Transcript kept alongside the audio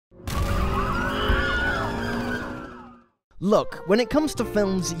Look, when it comes to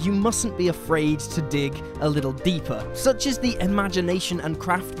films, you mustn't be afraid to dig a little deeper. Such is the imagination and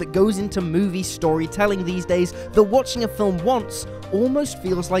craft that goes into movie storytelling these days that watching a film once almost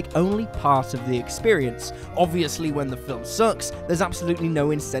feels like only part of the experience. Obviously, when the film sucks, there's absolutely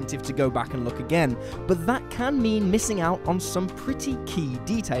no incentive to go back and look again, but that can mean missing out on some pretty key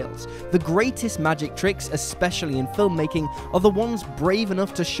details. The greatest magic tricks, especially in filmmaking, are the ones brave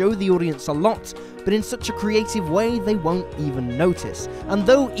enough to show the audience a lot, but in such a creative way they won't even notice. And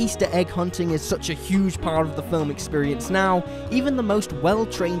though Easter egg hunting is such a huge part of the film experience now, even the most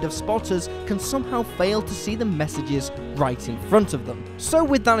well-trained of spotters can somehow fail to see the messages right in front of them. So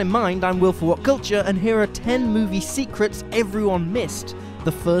with that in mind, I'm Will for What Culture, and here are 10 movie secrets everyone missed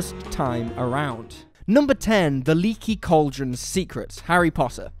the first time around. Number 10, The Leaky Cauldron's Secret, Harry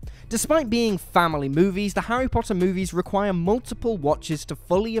Potter. Despite being family movies, the Harry Potter movies require multiple watches to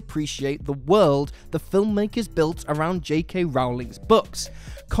fully appreciate the world the filmmakers built around J.K. Rowling's books.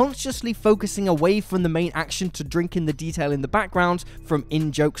 Consciously focusing away from the main action to drink in the detail in the background, from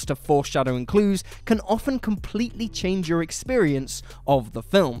in-jokes to foreshadowing clues, can often completely change your experience of the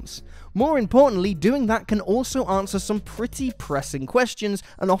films. More importantly, doing that can also answer some pretty pressing questions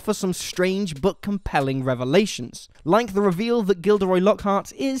and offer some strange but compelling revelations, like the reveal that Gilderoy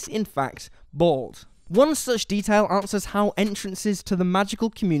Lockhart is, in fact, bald. One such detail answers how entrances to the magical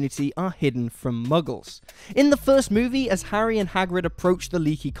community are hidden from muggles. In the first movie, as Harry and Hagrid approach the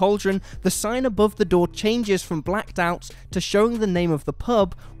Leaky Cauldron, the sign above the door changes from blacked out to showing the name of the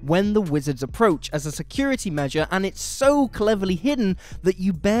pub when the wizards approach as a security measure, and it's so cleverly hidden that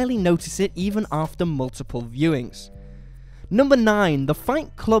you barely notice it even after multiple viewings. Number 9, the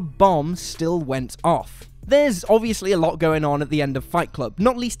Fight Club bomb still went off. There's obviously a lot going on at the end of Fight Club,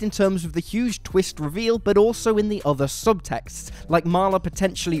 not least in terms of the huge twist reveal, but also in the other subtexts, like Marla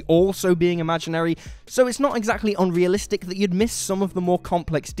potentially also being imaginary, so it's not exactly unrealistic that you'd miss some of the more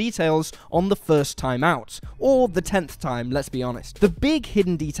complex details on the first time out, or the 10th time, let's be honest. The big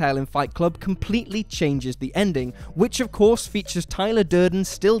hidden detail in Fight Club completely changes the ending, which of course features Tyler Durden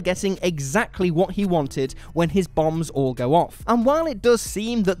still getting exactly what he wanted when his bombs all go off. And while it does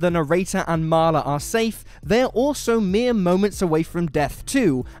seem that the narrator and Marla are safe, they're also mere moments away from death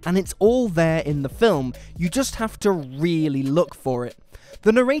too, and it's all there in the film. You just have to really look for it.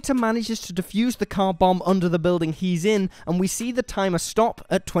 The narrator manages to defuse the car bomb under the building he's in, and we see the timer stop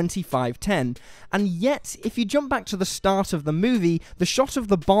at 25:10. And yet, if you jump back to the start of the movie, the shot of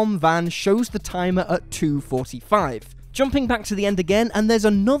the bomb van shows the timer at 2:45. Jumping back to the end again, and there's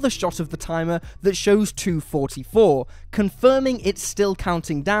another shot of the timer that shows 2:44, confirming it's still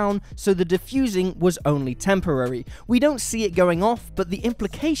counting down, so the defusing was only temporary. We don't see it going off, but the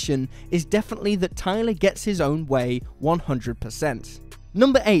implication is definitely that Tyler gets his own way 100%.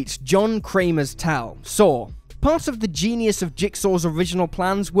 Number 8, John Kramer's tell, Saw. Part of the genius of Jigsaw's original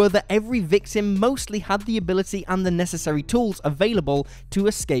plans were that every victim mostly had the ability and the necessary tools available to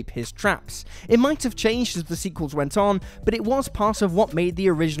escape his traps. It might have changed as the sequels went on, but it was part of what made the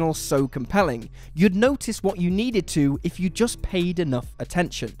original so compelling. You'd notice what you needed to if you just paid enough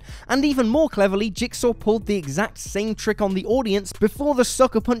attention. And even more cleverly, Jigsaw pulled the exact same trick on the audience before the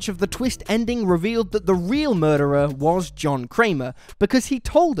sucker punch of the twist ending revealed that the real murderer was John Kramer, because he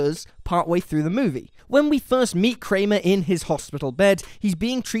told us partway through the movie. When we first meet Kramer in his hospital bed, he's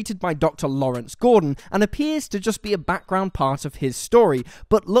being treated by Dr. Lawrence Gordon and appears to just be a background part of his story,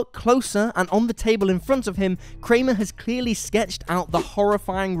 but look closer and on the table in front of him, Kramer has clearly sketched out the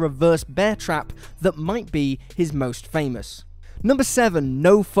horrifying reverse bear trap that might be his most famous. Number 7,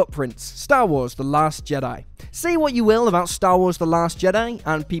 No Footprints, Star Wars The Last Jedi. Say what you will about Star Wars The Last Jedi,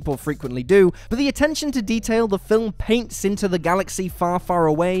 and people frequently do, but the attention to detail the film paints into the galaxy far, far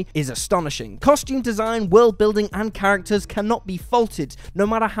away is astonishing. Costume design, world building, and characters cannot be faulted, no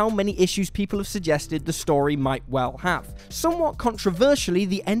matter how many issues people have suggested the story might well have. Somewhat controversially,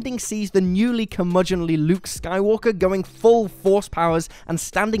 the ending sees the newly curmudgeonly Luke Skywalker going full Force powers and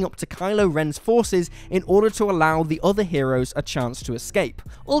standing up to Kylo Ren's forces in order to allow the other heroes a chance to escape.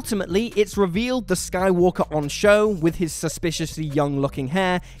 Ultimately, it's revealed the Skywalker on show, with his suspiciously young-looking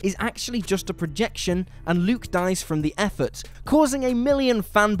hair, is actually just a projection, and Luke dies from the effort, causing a million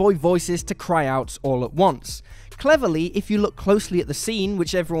fanboy voices to cry out all at once. Cleverly, if you look closely at the scene,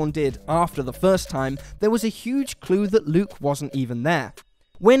 which everyone did after the first time, there was a huge clue that Luke wasn't even there.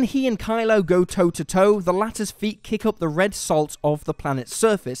 When he and Kylo go toe-to-toe, the latter's feet kick up the red salt of the planet's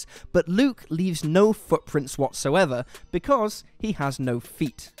surface, but Luke leaves no footprints whatsoever, because he has no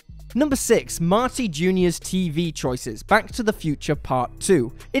feet. Number 6. Marty Jr.'s TV choices, Back to the Future Part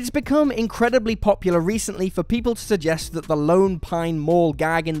 2. It's become incredibly popular recently for people to suggest that the Lone Pine Mall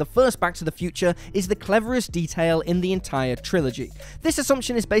gag in the first Back to the Future is the cleverest detail in the entire trilogy. This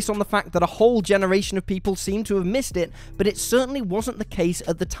assumption is based on the fact that a whole generation of people seem to have missed it, but it certainly wasn't the case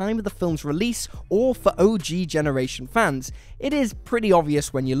at the time of the film's release or for OG generation fans. It is pretty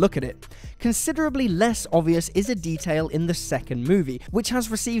obvious when you look at it. Considerably less obvious is a detail in the second movie, which has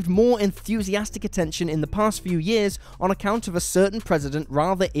received more enthusiastic attention in the past few years on account of a certain president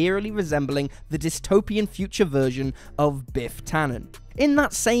rather eerily resembling the dystopian future version of Biff Tannen. In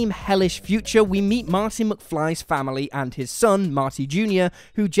that same hellish future, we meet Marty McFly's family and his son, Marty Jr.,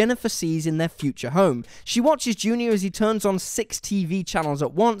 who Jennifer sees in their future home. She watches Jr. as he turns on 6 TV channels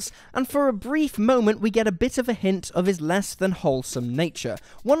at once, and for a brief moment we get a bit of a hint of his less than wholesome nature.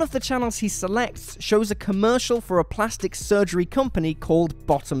 One of the channels he selects shows a commercial for a plastic surgery company called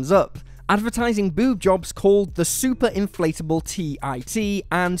Bottoms Up, advertising boob jobs called the Super Inflatable TIT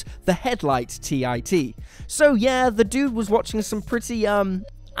and the Headlight TIT. So yeah, the dude was watching some pretty,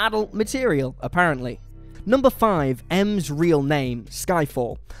 adult material, apparently. Number 5. M's real name,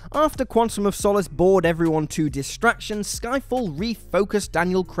 Skyfall. After Quantum of Solace bored everyone to distraction, Skyfall refocused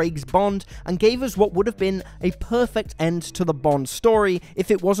Daniel Craig's Bond and gave us what would have been a perfect end to the Bond story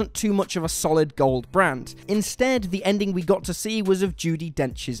if it wasn't too much of a solid gold brand. Instead, the ending we got to see was of Judi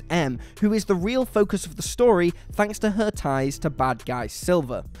Dench's M, who is the real focus of the story thanks to her ties to bad guy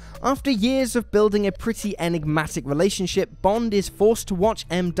Silver. After years of building a pretty enigmatic relationship, Bond is forced to watch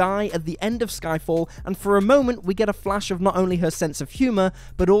M die at the end of Skyfall, and for a moment we get a flash of not only her sense of humour,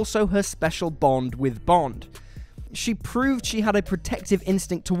 but also her special bond with Bond. She proved she had a protective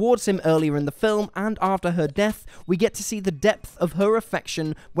instinct towards him earlier in the film, and after her death, we get to see the depth of her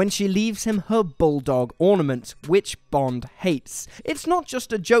affection when she leaves him her bulldog ornament, which Bond hates. It's not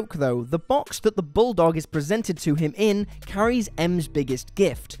just a joke though, the box that the bulldog is presented to him in carries M's biggest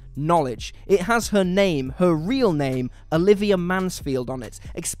gift: knowledge. It has her name, her real name, Olivia Mansfield, on it,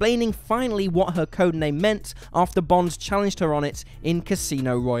 explaining finally what her codename meant after Bond challenged her on it in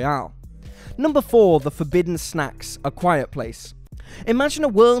Casino Royale. Number 4. The Forbidden Snacks, A Quiet Place. Imagine a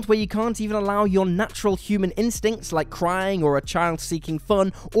world where you can't even allow your natural human instincts like crying or a child seeking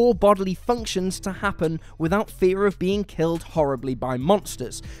fun or bodily functions to happen without fear of being killed horribly by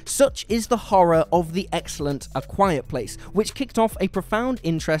monsters. Such is the horror of the excellent A Quiet Place, which kicked off a profound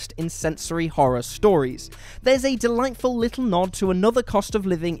interest in sensory horror stories. There's a delightful little nod to another cost of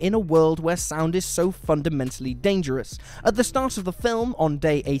living in a world where sound is so fundamentally dangerous. At the start of the film, on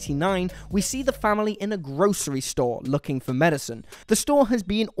day 89, we see the family in a grocery store looking for medicine. The store has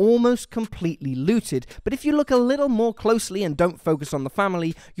been almost completely looted, but if you look a little more closely and don't focus on the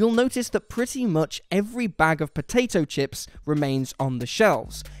family, you'll notice that pretty much every bag of potato chips remains on the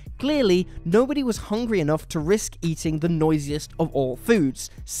shelves. Clearly, nobody was hungry enough to risk eating the noisiest of all foods.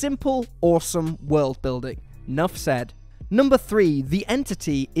 Simple, awesome world building. Nuff said. Number 3. The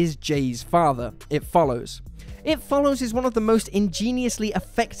entity is Jay's father. It Follows. It Follows is one of the most ingeniously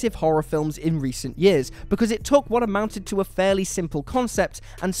effective horror films in recent years, because it took what amounted to a fairly simple concept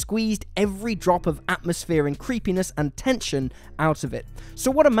and squeezed every drop of atmosphere and creepiness and tension out of it.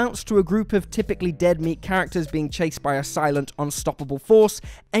 So what amounts to a group of typically dead meat characters being chased by a silent, unstoppable force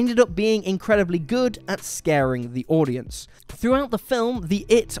ended up being incredibly good at scaring the audience. Throughout the film, the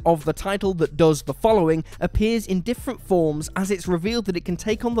it of the title that does the following appears in different forms as it's revealed that it can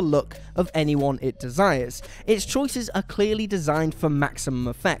take on the look of anyone it desires. Its choices are clearly designed for maximum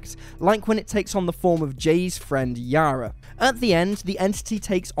effect, like when it takes on the form of Jay's friend Yara. At the end, the entity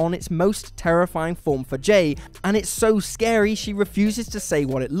takes on its most terrifying form for Jay, and it's so scary she refuses to say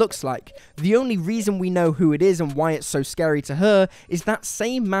what it looks like. The only reason we know who it is and why it's so scary to her is that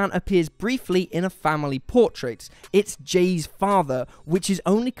same man appears briefly in a family portrait. It's Jay's father, which is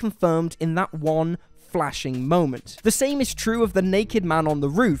only confirmed in that one flashing moment. The same is true of the naked man on the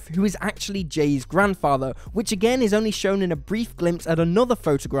roof, who is actually Jay's grandfather, which again is only shown in a brief glimpse at another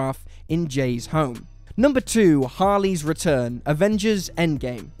photograph in Jay's home. Number 2. Harley's Return, Avengers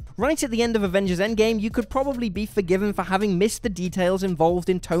Endgame. Right at the end of Avengers Endgame, you could probably be forgiven for having missed the details involved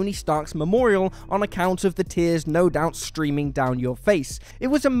in Tony Stark's memorial on account of the tears no doubt streaming down your face. It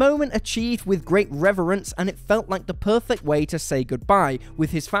was a moment achieved with great reverence, and it felt like the perfect way to say goodbye, with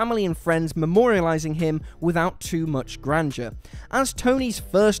his family and friends memorializing him without too much grandeur. As Tony's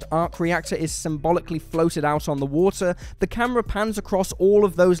first arc reactor is symbolically floated out on the water, the camera pans across all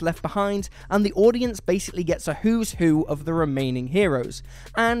of those left behind, and the audience basically gets a who's who of the remaining heroes.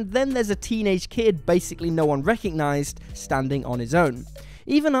 And then there's a teenage kid basically no one recognized standing on his own.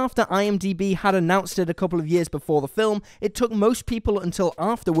 Even after IMDb had announced it a couple of years before the film, it took most people until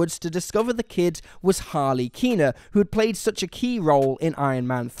afterwards to discover the kid was Harley Keener, who had played such a key role in Iron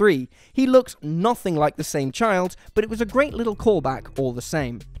Man 3. He looked nothing like the same child, but it was a great little callback all the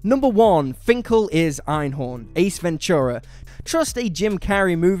same. Number 1. Finkel is Einhorn, Ace Ventura. Trust a Jim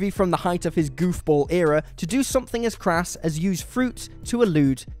Carrey movie from the height of his goofball era to do something as crass as use fruit to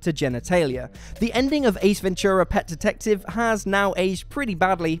allude to genitalia. The ending of Ace Ventura: Pet Detective has now aged pretty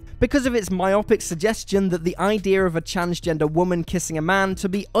badly because of its myopic suggestion that the idea of a transgender woman kissing a man to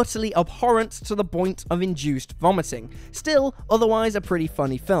be utterly abhorrent to the point of induced vomiting. Still, otherwise a pretty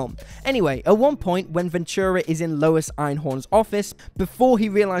funny film. Anyway, at one point when Ventura is in Lois Einhorn's office, before he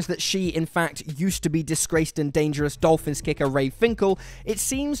realized that she in fact used to be disgraced and dangerous Dolphins kicker Ray Finkel, it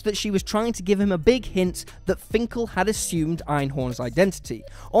seems that she was trying to give him a big hint that Finkel had assumed Einhorn's identity.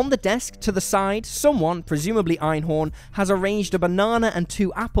 On the desk to the side, someone, presumably Einhorn, has arranged a banana and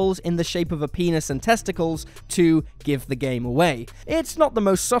 2 apples in the shape of a penis and testicles to give the game away. It's not the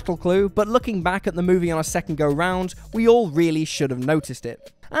most subtle clue, but looking back at the movie on a second go round, we all really should have noticed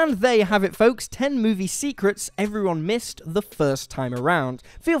it. And there you have it, folks, 10 movie secrets everyone missed the first time around.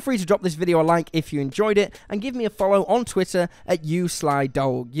 Feel free to drop this video a like if you enjoyed it, and give me a follow on Twitter at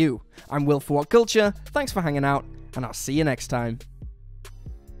 @YouSlyDogU. I'm Will for What Culture, thanks for hanging out, and I'll see you next time.